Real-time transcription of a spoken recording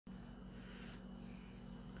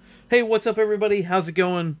Hey, what's up everybody? How's it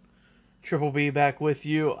going? Triple B back with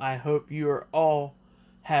you. I hope you are all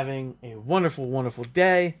having a wonderful, wonderful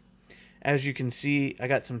day. As you can see, I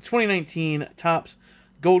got some 2019 Topps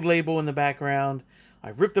Gold Label in the background.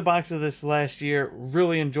 I ripped a box of this last year.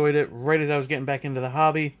 Really enjoyed it right as I was getting back into the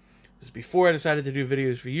hobby. It was before I decided to do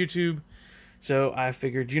videos for YouTube. So I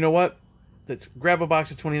figured, you know what? Let's grab a box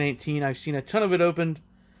of 2019. I've seen a ton of it opened.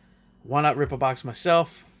 Why not rip a box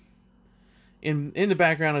myself? In the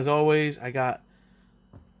background, as always, I got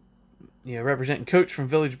representing Coach from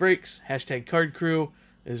Village Breaks, hashtag Card Crew,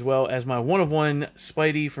 as well as my one-of-one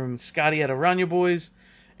Spidey from Scotty at Aranya Boys,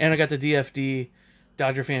 and I got the DFD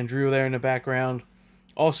Dodger fan Drew there in the background.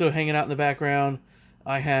 Also hanging out in the background,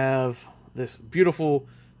 I have this beautiful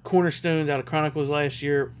Cornerstones out of Chronicles last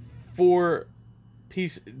year,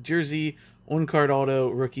 4-piece jersey on-card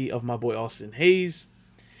auto rookie of my boy Austin Hayes,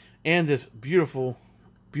 and this beautiful,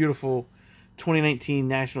 beautiful 2019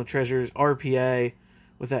 National Treasures RPA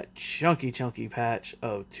with that chunky patch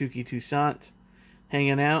of Touki Toussaint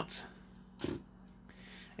hanging out.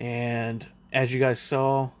 And as you guys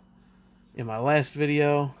saw in my last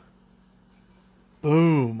video,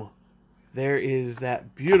 boom, there is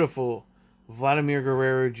that beautiful Vladimir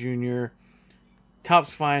Guerrero Jr.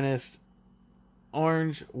 Topps Finest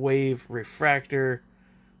Orange Wave Refractor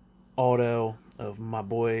auto of my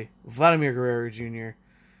boy Vladimir Guerrero Jr.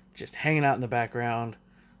 just hanging out in the background,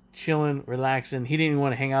 chilling, relaxing. He didn't even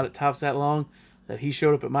want to hang out at Topps that long that he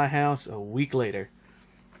showed up at my house a week later.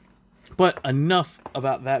 But enough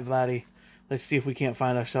about that Vladdy. Let's see if we can't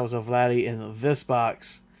find ourselves a Vladdy in this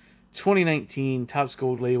box. 2019 Topps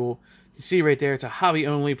Gold Label. You see right there, it's a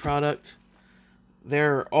hobby-only product.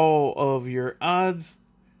 There are all of your odds,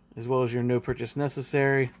 as well as your no purchase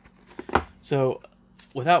necessary. So,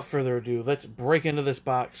 without further ado, let's break into this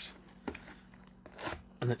box.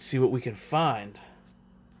 And let's see what we can find.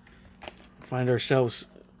 Find ourselves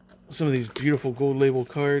some of these beautiful gold label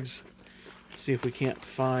cards. Let's see if we can't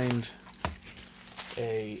find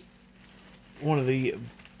one of the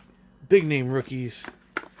big name rookies.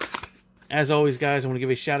 As always, guys, I want to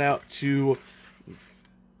give a shout out to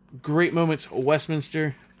Great Moments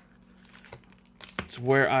Westminster. It's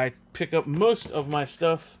where I pick up most of my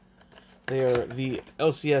stuff. They are the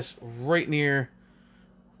LCS right near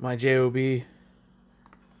my JOB.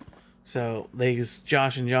 So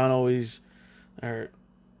Josh and John always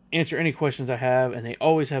answer any questions I have, and they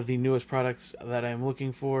always have the newest products that I'm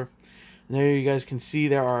looking for. And there you guys can see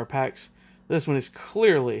there are our packs. This one is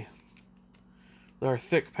clearly our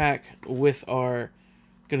thick pack with going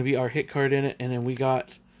to be our hit card in it, and then we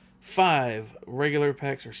got 5 regular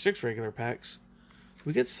packs or 6 regular packs.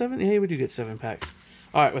 We get 7. Hey, we do get 7 packs.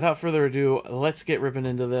 All right, without further ado, let's get ripping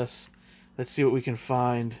into this. Let's see what we can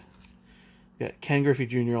find. Got Ken Griffey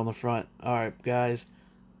Jr. on the front. Alright, guys.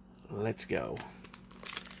 Let's go.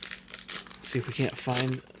 Let's see if we can't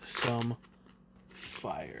find some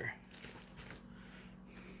fire.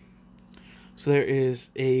 So there is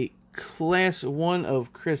a Class 1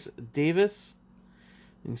 of Chris Davis.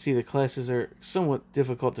 You can see the classes are somewhat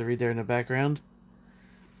difficult to read there in the background.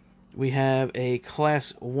 We have a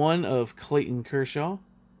Class 1 of Clayton Kershaw.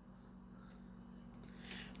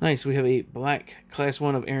 Nice. We have a black Class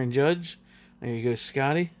 1 of Aaron Judge. There you go,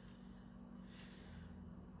 Scotty.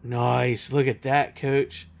 Nice. Look at that,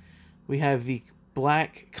 Coach. We have the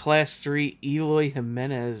black Class 3 Eloy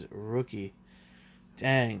Jimenez rookie.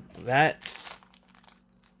 Dang, that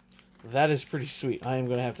is pretty sweet. I am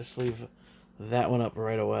going to have to sleeve that one up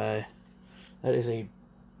right away. That is a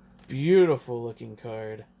beautiful looking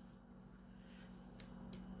card.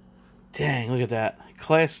 Dang, look at that.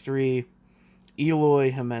 Class 3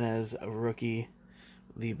 Eloy Jimenez rookie.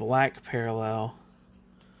 The black parallel,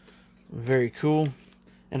 very cool.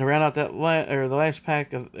 And to round out that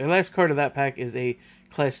the last card of that pack is a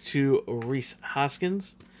Class 2 Rhys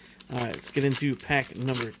Hoskins. All right, let's get into pack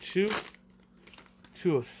number 2,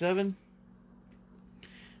 2 of 7,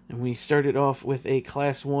 and we started off with a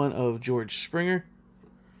Class 1 of George Springer.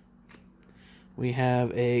 We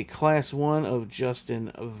have a Class 1 of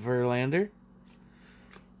Justin Verlander.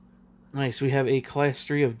 Nice. We have a Class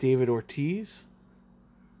 3 of David Ortiz.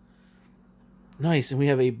 Nice, and we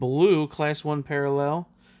have a blue Class 1 parallel,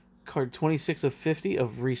 card 26 of 50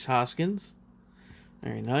 of Rhys Hoskins.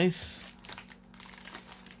 Very nice.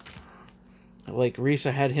 I like Rhys.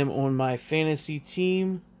 I had him on my fantasy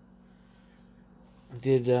team.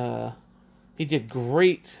 He did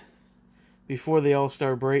great before the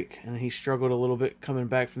All-Star break, and he struggled a little bit coming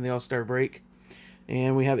back from the All-Star break.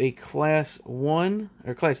 And we have a Class 1,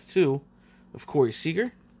 or Class 2 of Corey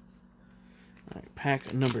Seager. All right,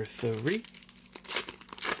 pack number 3.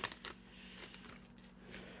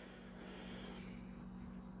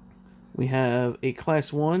 We have a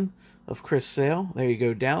Class 1 of Chris Sale. There you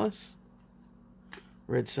go, Dallas.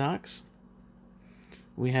 Red Sox.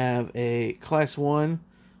 We have a Class 1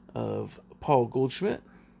 of Paul Goldschmidt.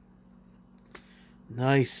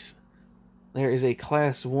 Nice. There is a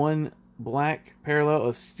Class 1 black parallel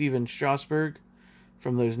of Steven Strasburg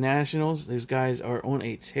from those Nationals. Those guys are on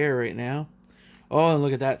a tear right now. Oh, and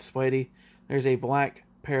look at that, Spidey. There's a black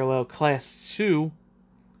parallel Class 2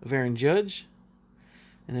 of Aaron Judge.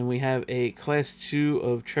 And then we have a Class 2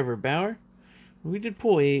 of Trevor Bauer. We did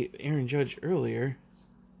pull a Aaron Judge earlier.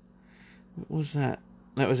 What was that?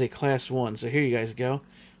 That was a Class 1. So here you guys go.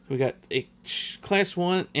 So we got a Class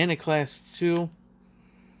 1 and a Class 2.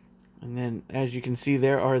 And then, as you can see,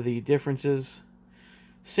 there are the differences.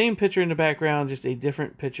 Same pitcher in the background, just a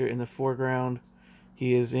different pitcher in the foreground.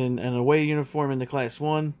 He is in an away uniform in the Class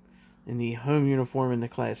 1, and the home uniform in the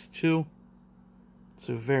Class 2.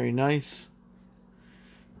 So very nice.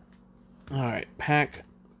 Alright, pack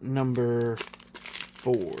number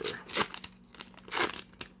 4.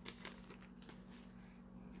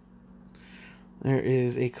 There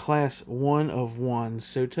is a Class 1 of Juan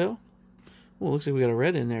Soto. Oh, looks like we got a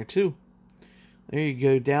red in there, too. There you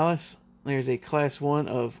go, Dallas. There's a Class 1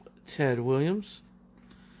 of Ted Williams.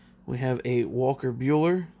 We have a Walker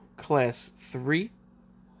Buehler, Class 3.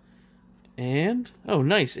 And, oh,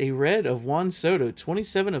 nice, a red of Juan Soto,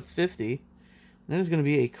 27 of 50. And that is going to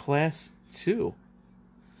be a Class 2.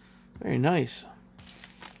 Very nice.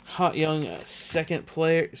 Hot young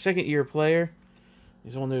second-year player.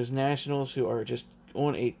 He's one of those Nationals who are just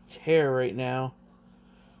on a tear right now.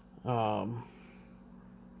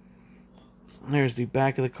 There's the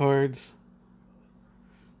back of the cards.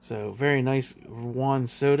 So, very nice Juan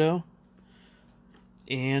Soto.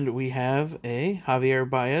 And we have a Javier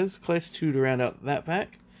Baez, Class 2 to round out that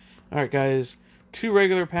pack. Alright, guys. 2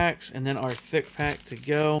 regular packs and then our thick pack to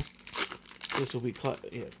go. This will be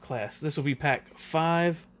This will be pack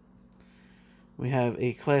 5. We have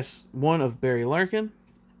a Class 1 of Barry Larkin.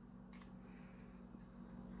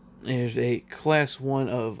 There's a Class 1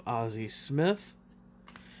 of Ozzie Smith.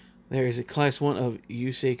 There is a Class 1 of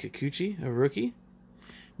Yusei Kikuchi, a rookie.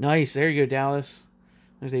 Nice. There you go, Dallas.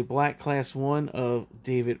 There's a black Class 1 of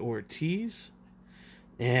David Ortiz.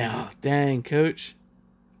 Yeah, dang, Coach.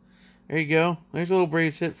 There you go. There's a little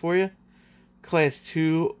Braves hit for you. Class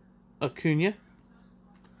 2 Acuna.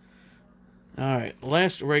 Alright,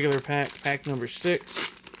 last regular pack, pack number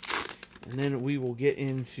 6. And then we will get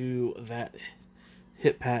into that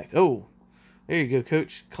hit pack. Oh, there you go,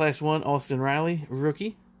 Coach. Class 1 Austin Riley,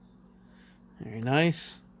 rookie. Very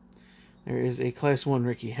nice. There is a Class 1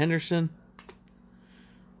 Ricky Henderson.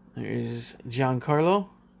 There is Giancarlo,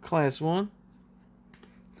 Class 1.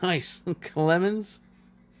 Nice. Clemens.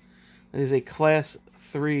 That is a Class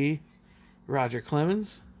 3 Roger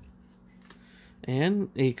Clemens. And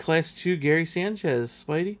a Class 2 Gary Sanchez,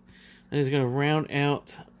 Spidey. That is going to round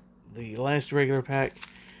out the last regular pack.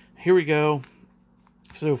 Here we go.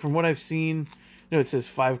 So from what I've seen, it says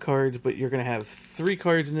 5 cards, but you're going to have 3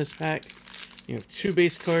 cards in this pack. You have 2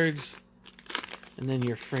 base cards, and then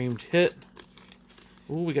your framed hit.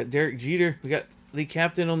 Ooh, we got Derek Jeter. We got the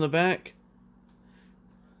captain on the back.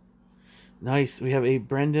 Nice. We have a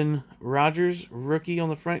Brendan Rodgers, rookie on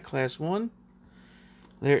the front, Class 1.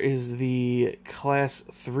 There is the Class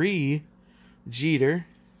 3 Jeter.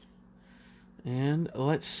 And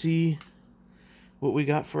let's see what we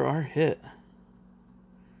got for our hit.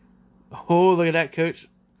 Oh, look at that, Coach.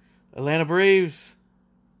 Atlanta Braves.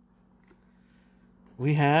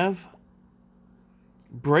 We have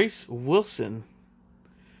Bryce Wilson.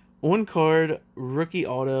 On-card rookie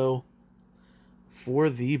auto for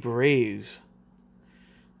the Braves.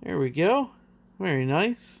 There we go. Very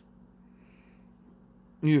nice.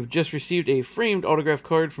 You've just received a framed autograph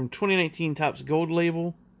card from 2019 Topps Gold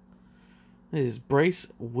Label. It is Bryce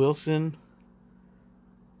Wilson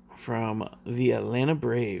from the Atlanta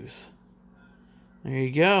Braves. There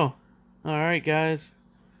you go. Alright, guys.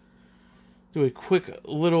 Do a quick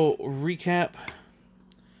little recap.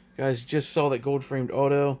 Guys, just saw that gold framed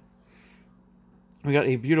auto. We got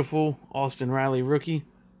a beautiful Austin Riley rookie.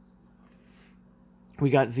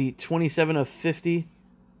 We got the 27 of 50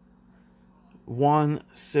 Juan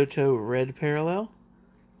Soto red parallel.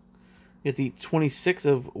 We got the 26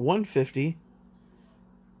 of 150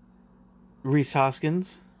 Rhys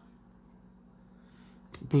Hoskins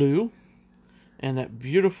blue. And that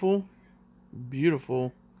beautiful,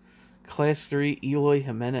 beautiful Class 3 Eloy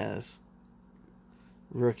Jimenez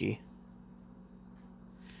rookie.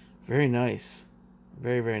 Very nice.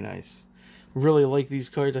 Very, very nice. Really like these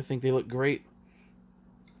cards. I think they look great.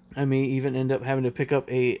 I may even end up having to pick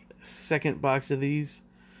up a second box of these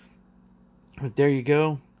But there you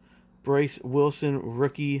go. Bryce Wilson,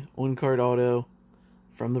 rookie on-card auto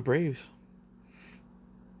from the Braves.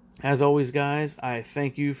 As always, guys, I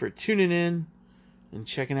thank you for tuning in and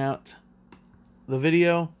checking out the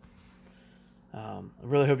video. I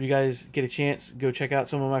really hope you guys get a chance. Go check out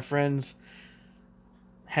some of my friends.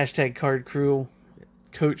 Hashtag Card Crew.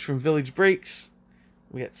 Coach from Village Breaks.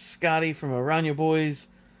 We got Scotty from Aranya Boys.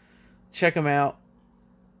 Check them out.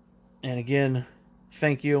 And again,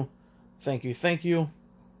 thank you. Thank you. Thank you.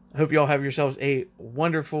 I hope you all have yourselves a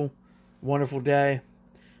wonderful, wonderful day.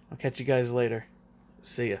 I'll catch you guys later.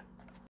 See ya.